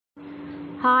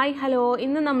Hi hello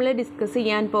ഇന്ന് നമ്മൾ discuss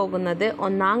ചെയ്യാൻ പോകുന്നത്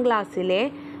 1ാം ക്ലാസ്സിലെ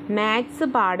മാത്സ്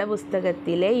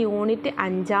പാഠപുസ്തകത്തിലെ യൂണിറ്റ്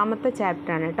 5ാമത്തെ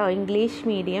ചാപ്റ്ററാണ് കേട്ടോ. ഇംഗ്ലീഷ്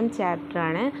മീഡിയം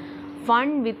ചാപ്റ്ററാണ്. ഫൺ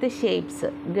വിത്ത് ഷേപ്സ്.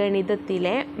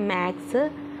 ഗണിതത്തിലെ മാത്സ്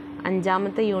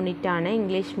 5ാമത്തെ യൂണിറ്റാണ്.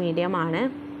 ഇംഗ്ലീഷ് മീഡിയം ആണ്.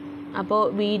 അപ്പോൾ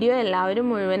വീഡിയോ എല്ലാവരും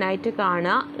മുഴുവനായിട്ട്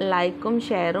കാണുക. ലൈക്കും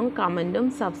ഷെയറും കമൻറ്റും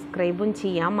സബ്സ്ക്രൈബും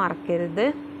ചെയ്യാൻ മറക്കരുത്.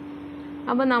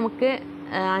 അപ്പോൾ നമുക്ക്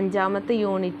 5ാമത്തെ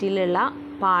യൂണിറ്റിലുള്ള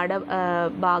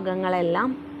ഭാഗങ്ങളെല്ലാം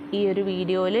ഈ ഒരു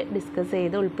വീഡിയോയിൽ ഡിസ്കസ്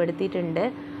ചെയ്ത് ഉൾപ്പെടുത്തിയിട്ടുണ്ട്.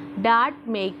 ഡാഡ്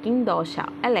മേക്കിംഗ് ദോശ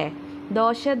അല്ലേ,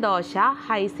 dosa,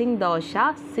 ഹൈസിങ് dosa,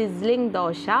 sizzling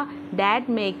dosa,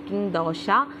 dad making dosa,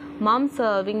 mom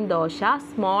serving dosa,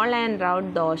 small and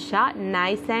round dosa,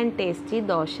 nice and tasty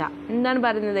dosa. എന്താണ്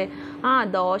പറയുന്നത്?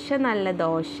 ദോശ നല്ല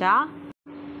ദോശ,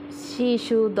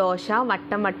 ശീശു ദോശ,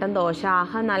 വട്ടം ദോശ,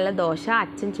 ആഹ നല്ല ദോശ,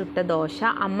 അച്ഛൻ ചുട്ട ദോശ,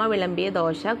 അമ്മ വിളമ്പിയ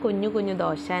ദോശ, കുഞ്ഞു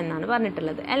ദോശ എന്നാണ്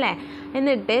പറഞ്ഞിട്ടുള്ളത് അല്ലേ.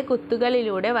 എന്നിട്ട്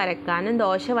കുത്തുകളിലൂടെ വരക്കാനും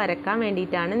ദോശ വരക്കാൻ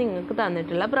വേണ്ടിയിട്ടാണ് നിങ്ങൾക്ക്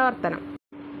തന്നിട്ടുള്ള പ്രവർത്തനം.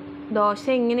 ദോശ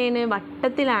എങ്ങനെയാണ്?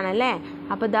 വട്ടത്തിലാണല്ലേ.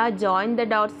 അപ്പോൾ ജോയിൻ ദ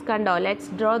ഡോട്ട്സ് കണ്ടോ.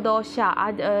 Let's draw dosa. ആ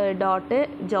ഡോട്ട്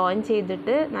ജോയിൻ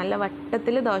ചെയ്തിട്ട് നല്ല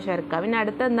വട്ടത്തിൽ ദോശ വരക്കുക. പിന്നെ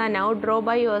അടുത്തെന്താ? Now draw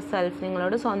by your self.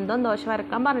 നിങ്ങളോട് സ്വന്തം ദോശ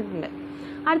വരക്കാൻ പറഞ്ഞിട്ടുണ്ട്.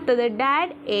 അടുത്തത്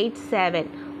ഡാഡ് 8 7,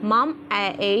 മം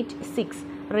 8 6,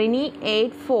 റിനി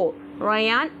 8 4,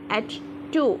 റയാൻ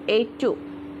 2 8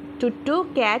 2,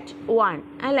 കാറ്റ് 1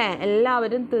 അല്ലേ.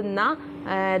 എല്ലാവരും തിന്ന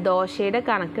ദോശയുടെ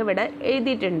കണക്ക് ഇവിടെ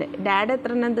എഴുതിയിട്ടുണ്ട്. ഡാഡ്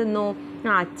എത്ര എണ്ണം തിന്നു?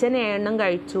 അച്ഛൻ 7 എണ്ണം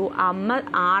കഴിച്ചു, അമ്മ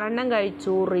 6 എണ്ണം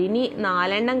കഴിച്ചു, റിനി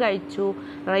 4 എണ്ണം കഴിച്ചു,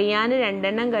 റയാൻ 2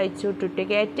 എണ്ണം കഴിച്ചു,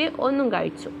 കാറ്റ് 1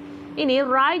 കഴിച്ചു. ഇനി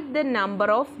write the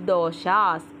number of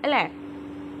dosas അല്ലേ.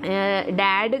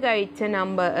 ഡാഡ് കഴിച്ച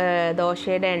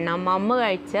ദോശയുടെ എണ്ണം,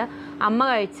 അമ്മ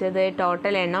കഴിച്ചത്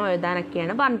ടോട്ടൽ എണ്ണം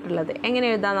എഴുതാനൊക്കെയാണ് പറഞ്ഞിട്ടുള്ളത്. എങ്ങനെ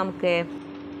എഴുതാം നമുക്ക്?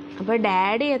 അപ്പോൾ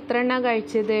ഡാഡി എത്ര എണ്ണം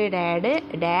കഴിച്ചത്? ഡാഡ്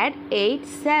 8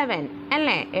 7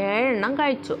 അല്ലേ, 7 എണ്ണം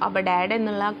കഴിച്ചു. അപ്പോൾ ഡാഡ്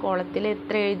എന്നുള്ള കോളത്തിൽ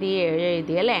എത്ര എഴുതി? 7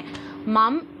 എഴുതി അല്ലേ.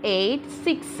 മം 8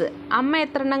 6, അമ്മ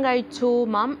എത്ര എണ്ണം കഴിച്ചു?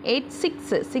 മം 8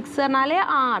 6 പറഞ്ഞാൽ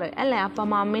 6 അല്ലേ. അപ്പോൾ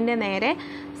മമ്മിൻ്റെ നേരെ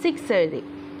 6 എഴുതി.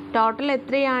 ടോട്ടൽ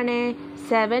എത്രയാണ്?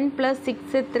 7 +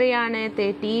 6 എത്രയാണ്?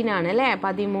 13 ആണ് അല്ലേ,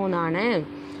 13 ആണ്.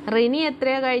 റിനി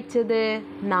എത്രയാണ് കഴിച്ചത്?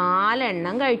 4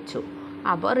 എണ്ണം കഴിച്ചു.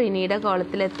 അപ്പോൾ റിനിയുടെ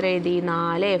കോളത്തിൽ എത്ര എഴുതി?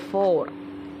 4 4.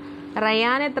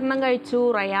 റയാൻ എത്ര എണ്ണം കഴിച്ചു?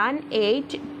 റയാൻ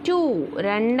 8 2,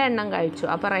 2 എണ്ണം കഴിച്ചു.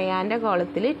 അപ്പോൾ റയാൻ്റെ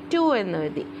കോളത്തിൽ 2 എന്ന്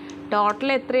എഴുതി.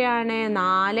 ടോട്ടൽ എത്രയാണ്?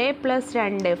 4 +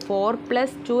 2 4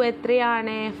 + 2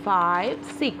 എത്രയാണ്?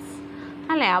 5 6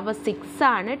 അല്ലേ. അപ്പോൾ 6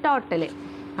 ആണ് ടോട്ടൽ.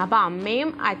 അപ്പോൾ അമ്മയും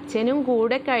അച്ഛനും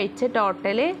കൂടെ കഴിച്ച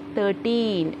ടോട്ടൽ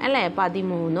 13 അല്ലേ,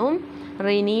 13.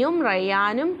 റിനിയും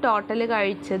റയാനും ടോട്ടൽ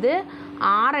കഴിച്ചത്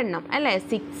 6 എണ്ണം അല്ലേ,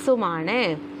 6ഉമാണ്.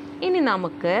 ഇനി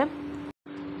നമുക്ക്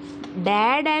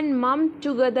ഡാഡ് ആൻഡ് മം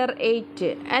ടുഗദർ 8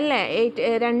 അല്ലേ,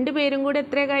 8 രണ്ടുപേരും കൂടെ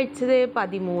എത്ര കഴിച്ചത്?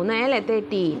 13 അല്ലേ,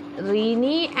 13.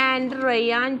 റിനി ആൻഡ്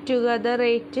റയാൻ ടുഗദർ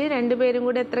 8 രണ്ടുപേരും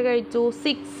കൂടെ എത്ര കഴിച്ചു?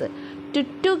 6.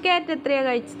 കാറ്റ് എത്രയാണ്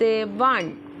കഴിച്ചത്?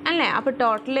 1 അല്ലേ. അപ്പോൾ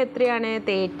ടോട്ടൽ എത്രയാണ്?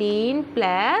 13 +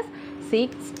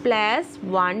 6 +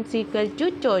 1 =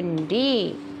 20.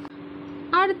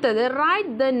 അടുത്തത്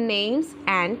write the names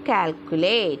and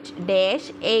calculate.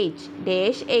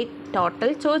 -8 total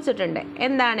ചോദിച്ചിട്ടുണ്ട്.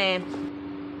 എന്താണ്?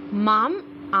 മം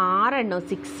 6 എണ്ണവും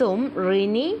 6ഉം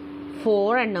റിനി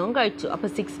 4 എണ്ണവും കഴിച്ചു. അപ്പോൾ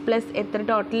 6 + എത്ര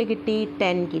ടോട്ടൽ കിട്ടി?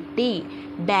 10 കിട്ടി.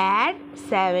 ഡാഡ്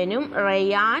 7ഉം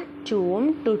റയാൻ 2ഉം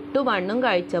 1ഉം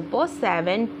കഴിച്ചപ്പോൾ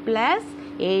 7 +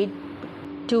 8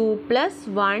 2 +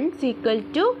 1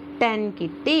 = 10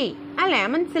 കിട്ടി അല്ലേ.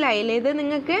 മനസ്സിലായില്ലേ ഇത്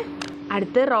നിങ്ങൾക്ക്?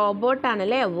 അടുത്ത്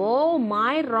റോബോട്ടാണല്ലേ. Oh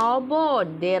my robot,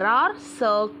 there R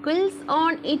circles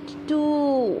on it to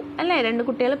അല്ലേ. 2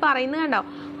 കുട്ടികൾ പറയുന്നത് കണ്ടോ?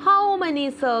 How many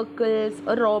circles.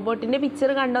 ഒരു റോബോട്ടിൻ്റെ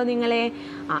പിക്ചർ കണ്ടോ നിങ്ങളെ?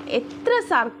 എത്ര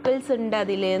സർക്കിൾസ് ഉണ്ട്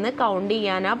അതിൽ എന്ന് കൗണ്ട്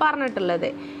ചെയ്യാനാണ് പറഞ്ഞിട്ടുള്ളത്.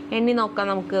 എണ്ണി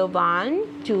നോക്കാം നമുക്ക്. 1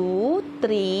 2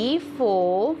 3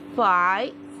 4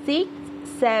 5 6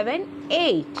 7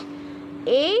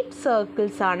 8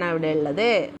 സർക്കിൾസ് ആണ് അവിടെ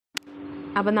ഉള്ളത്.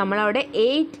 അപ്പോൾ നമ്മളവിടെ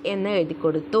 8 എന്ന് എഴുതി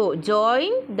കൊടുത്തു.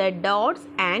 Join the dots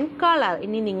and colour.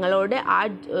 ഇനി നിങ്ങളോട് ആ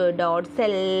ഡോട്ട്സ്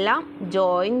എല്ലാം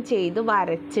ജോയിൻ ചെയ്ത്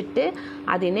വരച്ചിട്ട്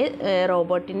അതിന്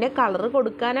റോബോട്ടിൻ്റെ കളർ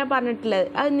കൊടുക്കാനാണ് പറഞ്ഞിട്ടുള്ളത്.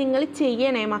 അത് നിങ്ങൾ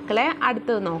ചെയ്യണേ മക്കളെ.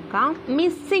 അടുത്തത് നോക്കാം.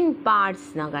 മിസ്സിങ് പാർട്സ്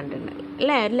എന്നാണ് കണ്ടിട്ടുണ്ട്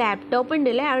അല്ലേ. ഒരു ലാപ്ടോപ്പ് ഉണ്ട്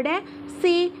അല്ലേ അവിടെ.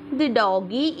 See the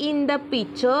doggy in the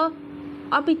picture.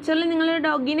 ആ പിക്ചറിൽ നിങ്ങൾ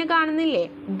ഡോഗിനെ കാണുന്നില്ലേ?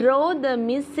 Draw the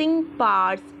missing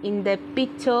parts in the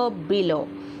picture below.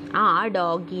 ആ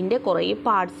ഡോഗിൻ്റെ കുറേ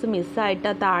പാർട്സ്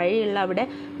മിസ്സായിട്ട് താഴെയുള്ള അവിടെ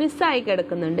മിസ്സായി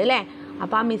കിടക്കുന്നുണ്ട് അല്ലേ.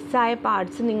 അപ്പോൾ ആ മിസ്സായ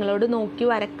പാർട്സ് നിങ്ങളോട് നോക്കി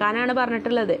വരക്കാനാണ്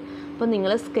പറഞ്ഞിട്ടുള്ളത്. അപ്പോൾ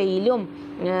നിങ്ങൾ സ്കെയിലും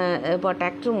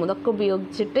പ്രൊട്ടക്ടറും ഇതൊക്കെ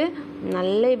ഉപയോഗിച്ചിട്ട്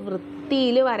നല്ല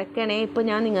വൃത്തിയിൽ വരക്കണേ. ഇപ്പോൾ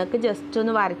ഞാൻ നിങ്ങൾക്ക് ജസ്റ്റ്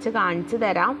ഒന്ന് വരച്ച് കാണിച്ചു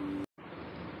തരാം.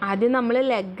 ആദ്യം നമ്മൾ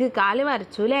ലെഗ് കാല്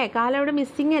വരച്ചു അല്ലേ? കാലവിടെ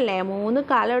മിസ്സിങ് അല്ലേ? 3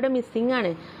 കാലവിടെ മിസ്സിങ്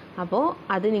ആണ്. അപ്പോൾ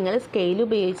അത് നിങ്ങൾ സ്കെയിൽ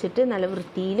ഉപയോഗിച്ചിട്ട് നല്ല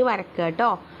വൃത്തിയിൽ വരക്കുക കേട്ടോ.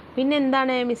 പിന്നെ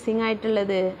എന്താണ് മിസ്സിങ്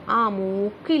ആയിട്ടുള്ളത്?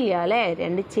 മൂക്കില്ല അല്ലേ?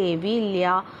 2 ചെവി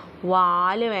ഇല്ല,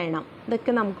 വാല് വേണം.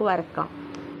 ഇതൊക്കെ നമുക്ക് വരക്കാം.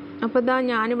 അപ്പോൾ ഇതാ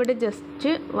ഞാനിവിടെ ജസ്റ്റ്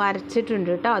വരച്ചിട്ടുണ്ട്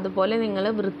കേട്ടോ. അതുപോലെ നിങ്ങൾ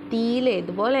വൃത്തിയിൽ,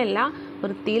 ഇതുപോലെയല്ല,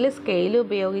 വൃത്തിയിൽ സ്കെയിൽ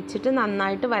ഉപയോഗിച്ചിട്ട്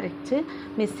നന്നായിട്ട് വരച്ച്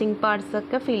മിസ്സിങ്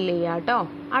പാർട്സൊക്കെ ഫില്ല് ചെയ്യുക കേട്ടോ.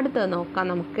 അടുത്തത് നോക്കാം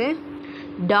നമുക്ക്.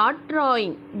 Dot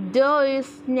drawing. there is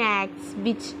snacks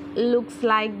which looks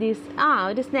like this.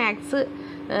 ഒരു സ്നാക്സ്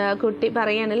കുട്ടി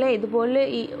പറയാണല്ലേ, ഇതുപോലെ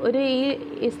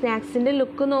ഈ സ്നാക്സിൻ്റെ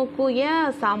ലുക്ക് നോക്കൂ.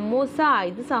 സമൂസ.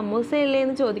 ഇത് സമൂസയല്ലേ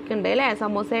എന്ന് ചോദിക്കണ്ടേ അല്ലേ?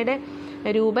 സമൂസയുടെ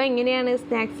രൂപം എങ്ങനെയാണ്?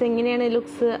 സ്നാക്സ് എങ്ങനെയാണ്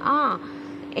ലുക്സ്?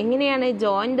 എങ്ങനെയാണ്?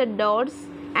 Join the dots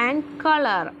and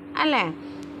colour അല്ലേ?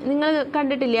 നിങ്ങൾ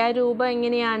കണ്ടിട്ടില്ലേ ആ രൂപം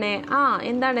എങ്ങനെയാണ്?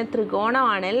 എന്താണ്?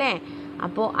 ത്രികോണമാണ് അല്ലേ?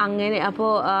 അപ്പോൾ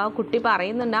കുട്ടി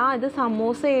പറയുന്നുണ്ട് ഇത്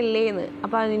സമൂസയല്ലേ എന്ന്.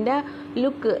 അപ്പോൾ അതിൻ്റെ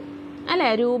ലുക്ക് അല്ലേ,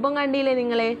 രൂപം കണ്ടില്ലേ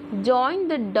നിങ്ങൾ? Join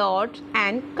the dots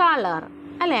and colour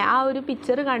അല്ലേ? ആ ഒരു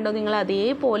പിക്ചർ കണ്ടോ നിങ്ങൾ?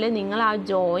 അതേപോലെ നിങ്ങൾ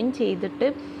ജോയിൻ ചെയ്തിട്ട്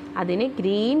അതിന്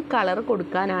ഗ്രീൻ കളർ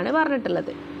കൊടുക്കാനാണ്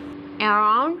പറഞ്ഞിട്ടുള്ളത്.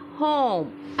 around home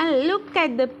and look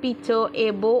at the picture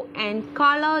above and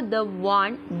color the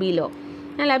one below.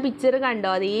 അല്ല, പിക്ചർ കണ്ടോ?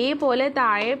 അതേപോലെ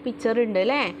താഴെ പിക്ചർ ഉണ്ട്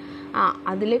അല്ലേ?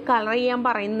 അതിൽ കളർ ചെയ്യാൻ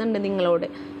പറയുന്നുണ്ട് നിങ്ങളോട്.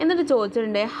 എന്നിട്ട്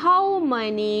ചോദിച്ചിട്ടുണ്ട് ഹൗ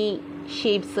മനി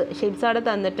ഷേപ്സ് അവിടെ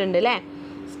തന്നിട്ടുണ്ട് അല്ലേ?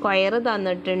 സ്ക്വയർ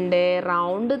തന്നിട്ടുണ്ട്,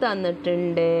 റൗണ്ട്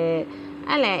തന്നിട്ടുണ്ട്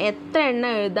അല്ലേ? എത്ര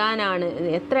എണ്ണം എഴുതാനാണ്,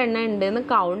 എത്ര എണ്ണം ഉണ്ടെന്ന്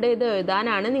കൗണ്ട് ചെയ്ത്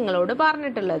എഴുതാനാണ് നിങ്ങളോട്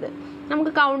പറഞ്ഞിട്ടുള്ളത്.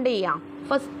 നമുക്ക് കൗണ്ട് ചെയ്യാം.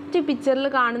 ഫസ്റ്റ് പിക്ചറിൽ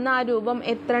കാണുന്ന ആ രൂപം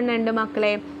എത്ര എണ്ണം ഉണ്ട്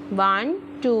മക്കളെ? 1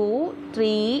 2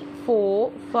 3 4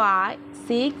 5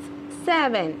 6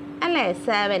 7 അല്ലേ?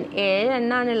 7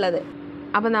 എണ്ണാണുള്ളത്.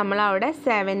 അപ്പോൾ നമ്മളവിടെ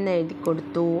 7 എഴുതി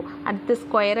കൊടുത്തു. അടുത്ത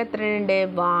സ്ക്വയർ എത്ര ഉണ്ട്?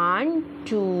 1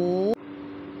 2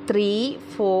 3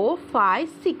 4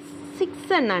 5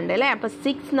 6 എണ്ണം ഉണ്ട് അല്ലേ? അപ്പോൾ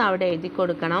 6 അവിടെ എഴുതി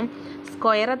കൊടുക്കണം.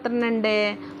 സ്ക്വയർ എത്ര ഉണ്ട്?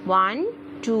 1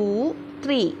 2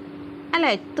 3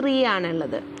 അല്ലേ? 3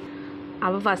 ആണുള്ളത്.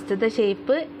 അപ്പോൾ ഫസ്റ്റത്തെ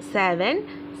shape 7,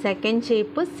 second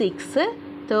shape 6,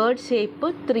 third shape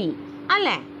 3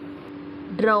 അല്ലേ?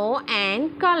 Draw and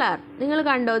colour. നിങ്ങൾ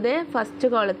കണ്ടോ? ഇത് ഫസ്റ്റ്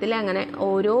കോളത്തിൽ അങ്ങനെ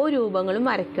ഓരോ രൂപങ്ങളും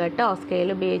വരയ്ക്കുക കേട്ടോ. സ്കെയിൽ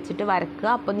ഉപയോഗിച്ചിട്ട് വരയ്ക്കുക.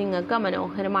 അപ്പോൾ നിങ്ങൾക്ക്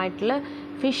മനോഹരമായിട്ടുള്ള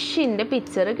ഫിഷിൻ്റെ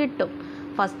പിക്ചർ കിട്ടും.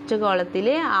 ഫസ്റ്റ് കോളത്തിൽ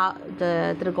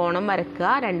ത്രികോണം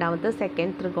വരയ്ക്കുക, രണ്ടാമത്തെ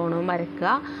സെക്കൻഡ് ത്രികോണവും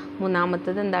വരയ്ക്കുക,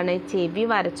 മൂന്നാമത്തത് എന്താണ്? ചെവി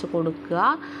വരച്ച് കൊടുക്കുക,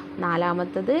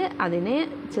 നാലാമത്തത് അതിന്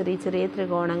ചെറിയ ചെറിയ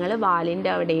ത്രികോണങ്ങൾ വാലിൻ്റെ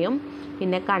അവിടെയും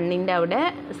പിന്നെ കണ്ണിൻ്റെ അവിടെ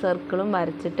സർക്കിളും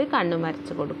വരച്ചിട്ട് കണ്ണും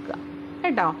വരച്ച് കൊടുക്കുക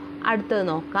കേട്ടോ. അടുത്തത്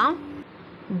നോക്കാം.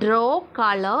 Draw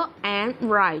colour and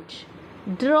right.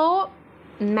 Draw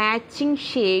matching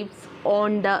shapes on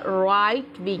the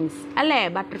right wings അല്ലേ?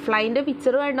 ബട്ടർഫ്ലൈൻ്റെ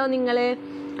പിക്ചർ കണ്ടോ നിങ്ങൾ?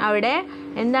 അവിടെ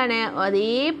എന്താണ്?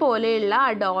 അതേപോലെയുള്ള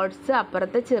ഡോട്ട്സ്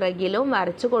അപ്പുറത്തെ ചിറകിലും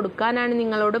വരച്ച് കൊടുക്കാനാണ്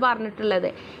നിങ്ങളോട് പറഞ്ഞിട്ടുള്ളത്.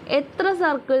 എത്ര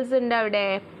സർക്കിൾസ് ഉണ്ട് അവിടെ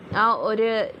ഒരു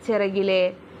ചിറകിൽ?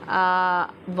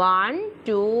 1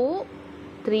 2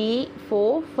 3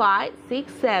 4 5 6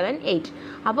 7 8.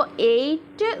 അപ്പോൾ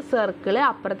 8 സർക്കിൾ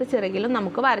അപ്പുറത്തെ ചിറകിലും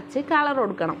നമുക്ക് വരച്ച് കളർ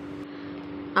കൊടുക്കണം.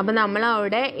 അപ്പോൾ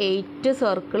നമ്മളവിടെ 8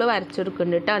 സർക്കിൾ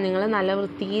വരച്ചെടുക്കുന്നുണ്ട് കേട്ടോ. നിങ്ങൾ നല്ല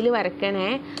വൃത്തിയിൽ വരക്കണേ.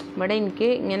 ഇവിടെ എനിക്ക്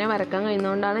ഇങ്ങനെ വരക്കാൻ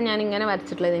കഴിയുന്നതുകൊണ്ടാണ് ഞാൻ ഇങ്ങനെ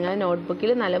വരച്ചിട്ടുള്ളത്. നിങ്ങൾ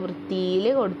നോട്ട്ബുക്കിൽ നല്ല വൃത്തിയിൽ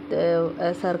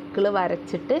സർക്കിൾ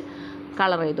വരച്ചിട്ട്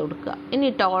കളർ ചെയ്ത് കൊടുക്കുക. ഇനി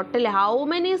total how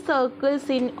many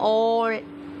circles in all,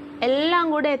 എല്ലാം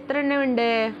കൂടെ എത്ര എണ്ണം ഉണ്ട്?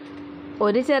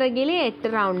 ഒരു ചിറകിൽ 8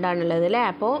 റൗണ്ടാണുള്ളത് അല്ലേ?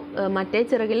 അപ്പോൾ മറ്റേ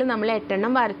ചിറകിൽ നമ്മൾ 8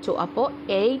 എണ്ണം വരച്ചു. അപ്പോൾ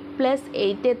 8 +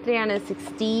 8 എത്രയാണ്?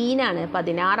 16 ആണ്,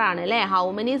 16 ആണ് അല്ലേ? How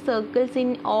many circles in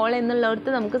all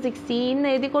എന്നുള്ളിടത്ത് നമുക്ക് 16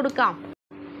 എഴുതി കൊടുക്കാം.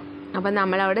 അപ്പം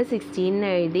നമ്മളവിടെ 16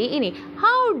 എഴുതി. ഇനി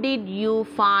how did you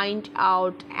find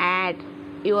out at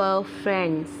your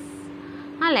friends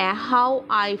അല്ലേ? ഹൗ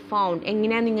ഐ ഫൗണ്ട്,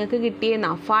 എങ്ങനെയാണ് നിങ്ങൾക്ക്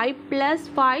കിട്ടിയെന്നാ? 5 +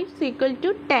 5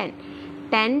 = 10.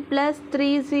 10 +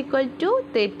 3 =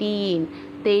 13.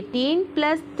 13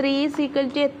 + 3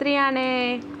 = എത്രയാണ്?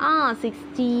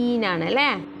 16 ആണ് അല്ലേ?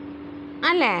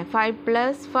 5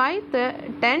 + 5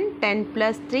 10, 10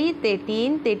 + 3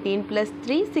 13, 13 +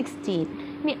 3 16.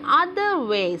 ഇനി അതർ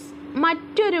വേസ്,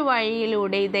 മറ്റൊരു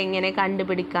വഴിയിലൂടെ ഇതെങ്ങനെ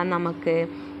കണ്ടുപിടിക്കാം നമുക്ക്?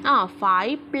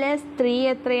 5 + 3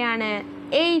 എത്രയാണ്?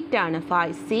 8 ആണ്.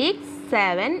 5 6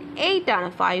 7 8 ആണ്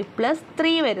 5 +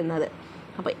 3 വരുന്നത്.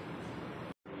 അപ്പോൾ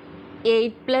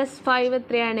 8 + 5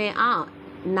 എത്രയാണ്?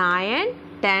 9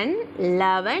 10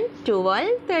 11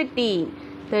 12 13.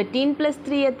 13 +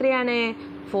 3 എത്രയാണ്?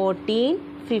 14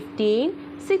 15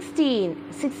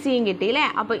 16 കിട്ടി അല്ലേ?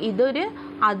 അപ്പോൾ ഇതൊരു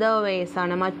അതർ വേസ്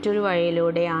ആണ്, മറ്റൊരു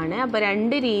വഴിയിലൂടെയാണ്. അപ്പോൾ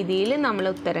 2 രീതിയിൽ നമ്മൾ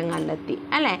ഉത്തരം കണ്ടെത്തി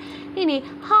അല്ലേ. ഇനി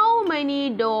how many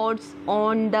dots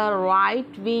on the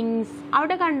right wings.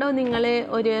 അവിടെ കണ്ടോ നിങ്ങൾ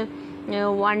ഒരു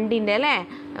വണ്ടിൻ്റെ അല്ലേ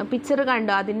പിക്ചർ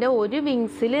കണ്ടോ, അതിൻ്റെ ഒരു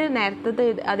വിങ്സിൽ നേരത്തെ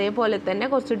അതേപോലെ തന്നെ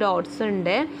കുറച്ച് ഡോട്ട്സ്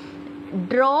ഉണ്ട്.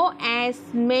 Draw as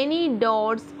many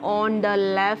dots on the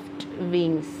left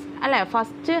wings അല്ലേ.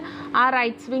 ഫസ്റ്റ് ആ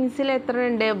റൈറ്റ് വിങ്സിൽ എത്ര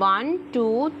ഉണ്ട്? 1 2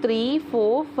 3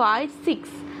 4 5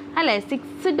 6 അല്ലേ,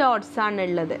 6 ഡോട്ട്സ് ആണ്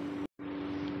ഉള്ളത്.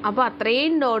 അപ്പോൾ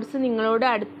അത്രയും ഡോട്ട്സ് നിങ്ങളോട്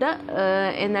അടുത്ത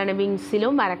എന്താണ്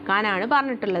വിങ്സിലും വരക്കാനാണ്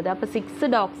പറഞ്ഞിട്ടുള്ളത്. അപ്പോൾ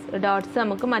 6 ഡോട്ട്സ്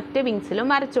നമുക്ക് മറ്റേ വിങ്സിലും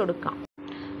വരച്ചു കൊടുക്കാം.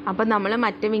 അപ്പോൾ നമ്മൾ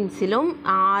മറ്റേ വിങ്സിലും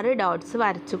 6 ഡോട്ട്സ്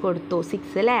വരച്ചു കൊടുത്തു.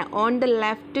 6 അല്ലേ. ഓൺ ദ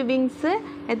ലെഫ്റ്റ് വിങ്സ്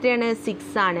എത്രയാണ്?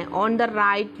 6 ആണ്. ഓൺ ദ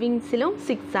റൈറ്റ് വിങ്സിലും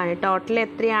 6 ആണ്. ടോട്ടൽ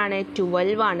എത്രയാണ്?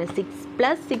 12 ആണ്. 6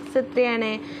 + 6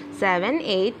 എത്രയാണ്? 7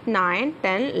 8 9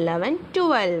 10 11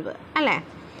 12 അല്ലേ.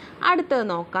 അടുത്തത്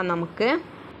നോക്കാം നമുക്ക്.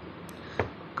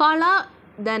 കളർ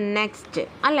ദ നെക്സ്റ്റ്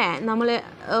അല്ലേ. നമ്മൾ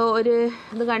ഒരു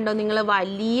ഇത് കണ്ടോ നിങ്ങൾ,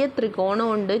 വലിയ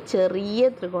ത്രികോണമുണ്ട്, ചെറിയ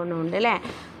ത്രികോണമുണ്ട് അല്ലേ.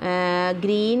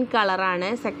 ഗ്രീൻ കളറാണ്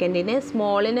സെക്കൻഡിന്,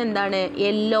 സ്മോളിന് എന്താണ്?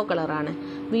 യെല്ലോ കളറാണ്.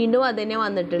 വീണ്ടും അതുതന്നെ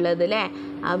വന്നിട്ടുള്ളത് അല്ലേ.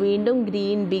 വീണ്ടും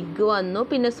ഗ്രീൻ ബിഗ് വന്നു,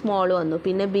 പിന്നെ സ്മോൾ വന്നു,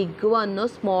 പിന്നെ ബിഗ് വന്നു,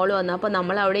 സ്മോൾ വന്നു. അപ്പോൾ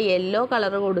നമ്മൾ അവിടെ യെല്ലോ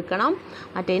കളർ കൊടുക്കണം,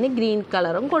 മറ്റേതിന് ഗ്രീൻ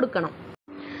കളറും കൊടുക്കണം.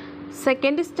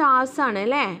 സെക്കൻഡ് സ്റ്റാർസ് ആണ്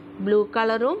അല്ലേ, ബ്ലൂ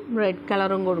കളറും റെഡ്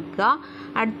കളറും കൊടുക്കുക.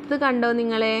 അടുത്ത് കണ്ടോ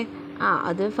നിങ്ങൾ,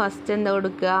 അത് ഫസ്റ്റ് എന്താ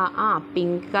കൊടുക്കുക?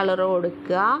 പിങ്ക് കളർ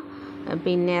കൊടുക്കുക.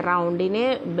 പിന്നെ റൗണ്ടിന്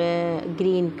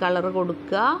ഗ്രീൻ കളർ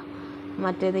കൊടുക്കുക.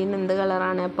 മറ്റേതിന് എന്ത്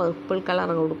കളറാണ്? പർപ്പിൾ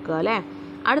കളർ കൊടുക്കുക അല്ലേ.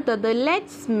 അടുത്തത്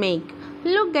let's make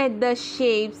look at the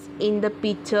shapes in the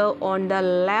picture on the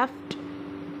left.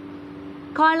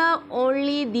 Colour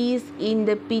only these in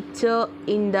the picture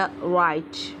in the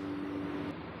right.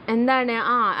 എന്താണ്?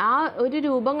 ആ ഒരു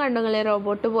രൂപം കണ്ടെങ്കിൽ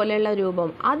റോബോട്ട് പോലെയുള്ള രൂപം,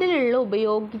 അതിലുള്ള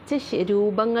ഉപയോഗിച്ച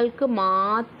രൂപങ്ങൾക്ക്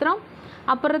മാത്രം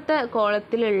അപ്പുറത്തെ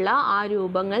കോളത്തിലുള്ള ആ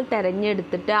രൂപങ്ങൾ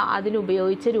തിരഞ്ഞെടുത്തിട്ട്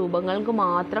അതിനുപയോഗിച്ച രൂപങ്ങൾക്ക്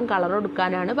മാത്രം കളർ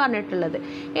കൊടുക്കാനാണ് പറഞ്ഞിട്ടുള്ളത്.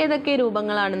 ഏതൊക്കെ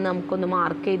രൂപങ്ങളാണെന്ന് നമുക്കൊന്ന്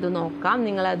മാർക്ക് ചെയ്ത് നോക്കാം.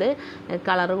 നിങ്ങളത്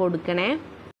കളർ കൊടുക്കണേ.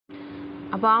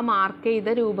 അപ്പോൾ ആ മാർക്ക് ചെയ്ത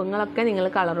രൂപങ്ങളൊക്കെ നിങ്ങൾ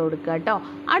കളർ കൊടുക്കുക കേട്ടോ.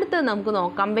 അടുത്തത് നമുക്ക്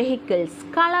നോക്കാം vehicles.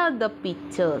 Colour the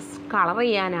pictures. Colour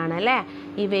ചെയ്യാനാണ് അല്ലേ,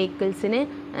 ഈ വെഹിക്കിൾസിന്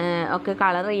ഒക്കെ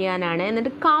കളർ ചെയ്യാനാണ്.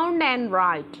 എന്നിട്ട് കൗണ്ട് ആൻഡ്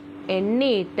റൈറ്റ്,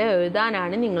 എണ്ണിയിട്ട്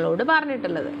എഴുതാനാണ് നിങ്ങളോട്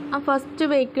പറഞ്ഞിട്ടുള്ളത്. ആ ഫസ്റ്റ്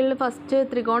വെഹിക്കിളിൽ ഫസ്റ്റ്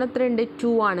ത്രികോണം എത്ര ഉണ്ട്?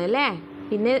 2 ആണ് അല്ലേ.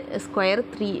 പിന്നെ സ്ക്വയർ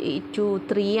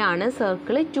 3 ആണ്,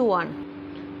 സർക്കിൾ 2 ആണ്.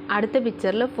 അടുത്ത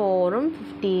പിക്ചറിൽ 4ഉം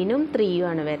 15ഉം 3ഉം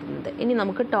ആണ് വരുന്നത്. ഇനി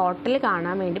നമുക്ക് ടോട്ടൽ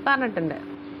കാണാൻ വേണ്ടി പറഞ്ഞിട്ടുണ്ട്.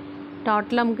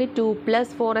 ടോട്ടൽ നമുക്ക് 2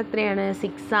 + 4 എത്രയാണ്?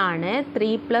 6 ആണ്.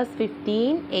 3 +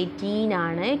 15 18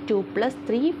 ആണ്. 2 +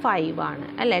 3 5 ആണ്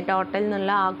അല്ലേ. ടോട്ടൽ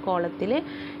എന്നുള്ള ആ കോളത്തിൽ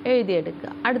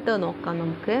എഴുതിയെടുക്കുക. അടുത്തത് നോക്കാം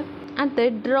നമുക്ക്. അടുത്ത്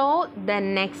draw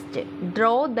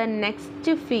the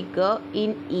next figure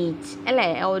in each അല്ലേ.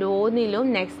 ഓരോന്നിലും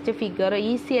നെക്സ്റ്റ് ഫിഗർ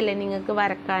ഈസി അല്ലേ നിങ്ങൾക്ക്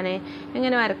വരക്കാൻ.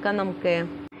 എങ്ങനെ വരക്കാം നമുക്ക്?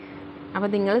 അപ്പോൾ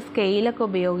നിങ്ങൾ സ്കെയിലൊക്കെ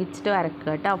ഉപയോഗിച്ചിട്ട് വരക്കുക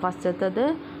കേട്ടോ. ഫസ്റ്റത്തത്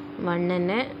 1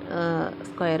 തന്നെ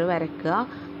സ്ക്വയർ വരക്കുക.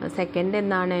 സെക്കൻഡ്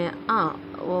എന്താണ്?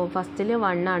 ഫസ്റ്റിൽ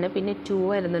 1 ആണ്, പിന്നെ 2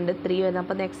 വരുന്നുണ്ട്, 3 വരുന്നത്.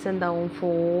 അപ്പോൾ നെക്സ്റ്റ് എന്താവും?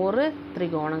 4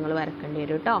 ത്രികോണങ്ങൾ വരക്കേണ്ടി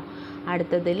വരും കേട്ടോ.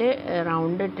 അടുത്തതിൽ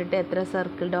റൗണ്ട് ഇട്ടിട്ട് എത്ര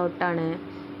സർക്കിൾ ഡോട്ടാണ്?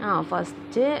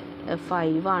 ഫസ്റ്റ്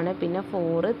 5 ആണ്, പിന്നെ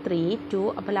 4 3 2,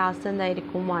 അപ്പോൾ ലാസ്റ്റ്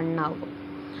എന്തായിരിക്കും? 1 ആകും.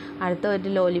 അടുത്ത ഒരു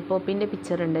ലോലിപോപ്പിൻ്റെ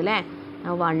പിക്ചർ ഉണ്ട് അല്ലേ.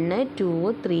 1 2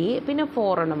 3 പിന്നെ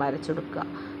 4 എണ്ണം വരച്ചു കൊടുക്കുക.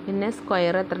 പിന്നെ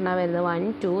സ്ക്വയർ എത്ര എണ്ണം വരുന്നത്? 1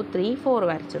 2 3 4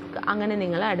 വരച്ചു കൊടുക്കുക. അങ്ങനെ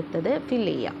നിങ്ങൾ അടുത്തത്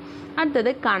ഫില്ല് ചെയ്യുക. അടുത്തത്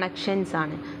കണക്ഷൻസ്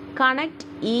ആണ്. Connect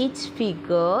each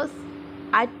figures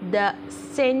at the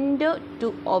centre to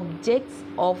objects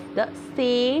of the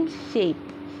same shape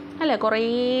അല്ലേ. കുറേ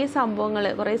സംഭവങ്ങൾ,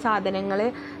 കുറേ സാധനങ്ങൾ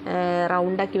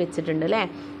റൗണ്ടാക്കി വെച്ചിട്ടുണ്ട് അല്ലേ.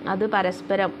 അത്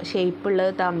പരസ്പരം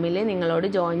ഷേപ്പുള്ളത് തമ്മിൽ നിങ്ങളോട്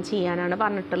ജോയിൻ ചെയ്യാനാണ്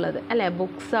പറഞ്ഞിട്ടുള്ളത് അല്ലേ.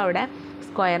 ബുക്സ് അവിടെ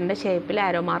സ്ക്വയറിൻ്റെ ഷേപ്പിൽ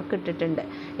ആരോ മാർക്ക് ഇട്ടിട്ടുണ്ട്.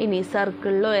 ഇനി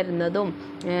സർക്കിളിൽ വരുന്നതും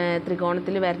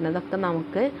ത്രികോണത്തിൽ വരുന്നതൊക്കെ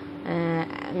നമുക്ക്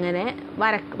അങ്ങനെ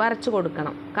വരച്ചു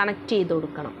കൊടുക്കണം, കണക്ട് ചെയ്ത്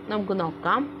കൊടുക്കണം. നമുക്ക്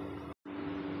നോക്കാം.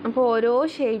 അപ്പോൾ ഓരോ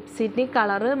ഷേപ്സിൻ്റെ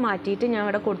കളറ് മാറ്റിയിട്ട് ഞാൻ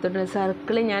ഇവിടെ കൊടുത്തിട്ടുണ്ട്.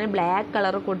 സർക്കിൾ ഞാൻ ബ്ലാക്ക്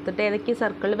കളർ കൊടുത്തിട്ട് ഏതൊക്കെ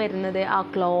സർക്കിൾ വരുന്നത്?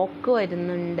 ക്ലോക്ക്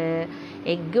വരുന്നുണ്ട്,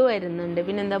 എഗ്ഗ് വരുന്നുണ്ട്,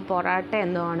 പിന്നെ എന്താ പൊറാട്ട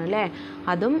എന്തോ ആണ് അല്ലേ,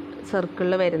 അതും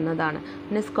സർക്കിളിൽ വരുന്നതാണ്.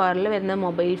 പിന്നെ സ്ക്വയറിൽ വരുന്ന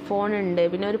മൊബൈൽ ഫോൺ ഉണ്ട്,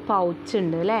 പിന്നെ ഒരു പൗച്ച്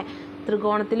ഉണ്ട് അല്ലേ.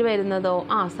 ത്രികോണത്തിൽ വരുന്നതോ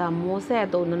സമൂസയാ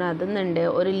തോന്നുന്നു, അതൊന്നുണ്ട്,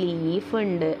 ഒരു ലീഫ്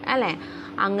ഉണ്ട് അല്ലേ.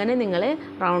 അങ്ങനെ നിങ്ങൾ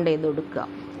റൗണ്ട് ചെയ്ത് കൊടുക്കുക.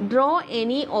 Draw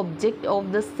any object of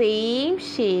the same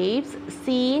shapes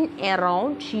scene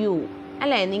around U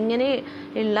അല്ലേ. ഇങ്ങനെ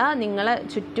ഉള്ള നിങ്ങളെ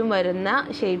ചുറ്റും വരുന്ന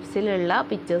ഷേപ്സിലുള്ള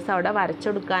പിക്ചേഴ്സ് അവിടെ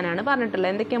വരച്ചെടുക്കാനാണ്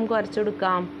പറഞ്ഞിട്ടുള്ളത്. എന്തൊക്കെ നമുക്ക്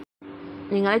വരച്ചെടുക്കാം?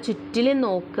 നിങ്ങളെ ചുറ്റിലും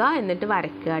നോക്കുക, എന്നിട്ട്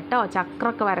വരയ്ക്കുക കേട്ടോ.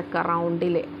 ചക്രമൊക്കെ വരയ്ക്കുക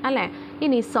റൗണ്ടിൽ അല്ലേ.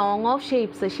 ഇനി സോങ് ഓഫ്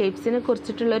ഷേപ്സിനെ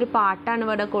കുറിച്ചിട്ടുള്ളൊരു പാട്ടാണ്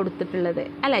ഇവിടെ കൊടുത്തിട്ടുള്ളത്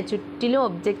അല്ലേ. ചുറ്റിലും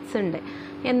ഒബ്ജക്ട്സ് ഉണ്ട്.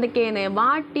 എന്തൊക്കെയാണ്?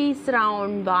 What is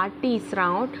round,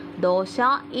 dosa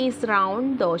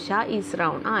is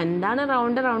round. എന്താണ്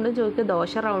റൗണ്ട് ചോദിക്കുക.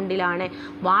 Dosa റൗണ്ടിലാണ്.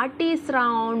 What is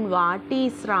round,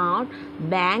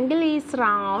 bangle is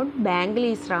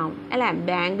round അല്ലേ.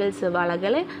 ബാങ്കിൾസ്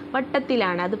വളകൾ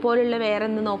വട്ടത്തിലാണ്. അതുപോലുള്ള വേറെ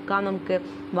എന്ത് നോക്കാം നമുക്ക്.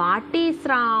 What is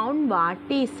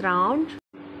round.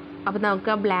 അപ്പോൾ നമുക്ക്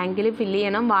ആ ബ്ലാങ്കിൽ ഫില്ല്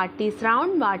ചെയ്യണം. What is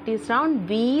round,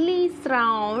 wheel is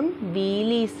round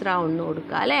എന്ന്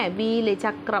കൊടുക്കുക അല്ലേ. വീല്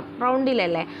ചക്രം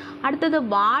റൗണ്ടിലല്ലേ. അടുത്തത്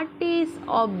what is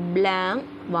oblong,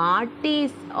 box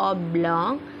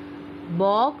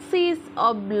is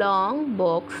oblong.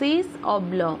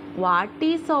 What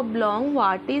is oblong,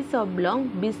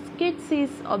 biscuits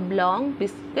is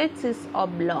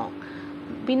oblong.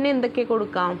 പിന്നെ എന്തൊക്കെ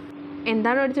കൊടുക്കാം?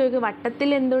 എന്താണ് ഇവിടെ ചോദിക്കുക? വട്ടത്തിൽ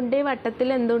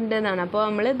എന്തുണ്ട് എന്നാണ്. അപ്പോൾ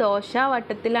നമ്മൾ ദോശ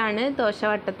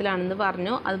വട്ടത്തിലാണെന്ന്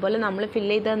പറഞ്ഞു. അതുപോലെ നമ്മൾ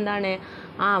ഫില്ല് ചെയ്തത് എന്താണ്?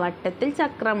 വട്ടത്തിൽ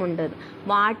ചക്രമുണ്ട്.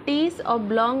 വാട്ട് ഈസ്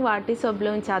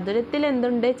ഒബ്ലോങ്, ചതുരത്തിൽ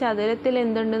എന്തുണ്ട്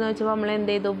എന്ന് വെച്ചപ്പോൾ നമ്മൾ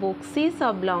എന്ത് ചെയ്തു? ബുക്സ് ഈസ്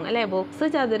ഒബ്ലോങ് അല്ലേ. ബുക്സ്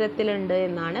ചതുരത്തിലുണ്ട്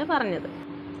എന്നാണ് പറഞ്ഞത്.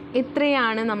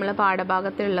 ഇത്രയാണ് നമ്മളെ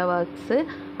പാഠഭാഗത്തുള്ള വർക്ക്സ്.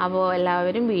 അപ്പോൾ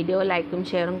എല്ലാവരും വീഡിയോ ലൈക്കും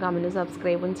ഷെയറും കമൻറ്റും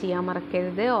സബ്സ്ക്രൈബും ചെയ്യാൻ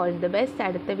മറക്കരുത്. All the best.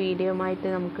 അടുത്ത വീഡിയോ ആയിട്ട്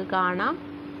നമുക്ക് കാണാം.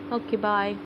 Okay, bye.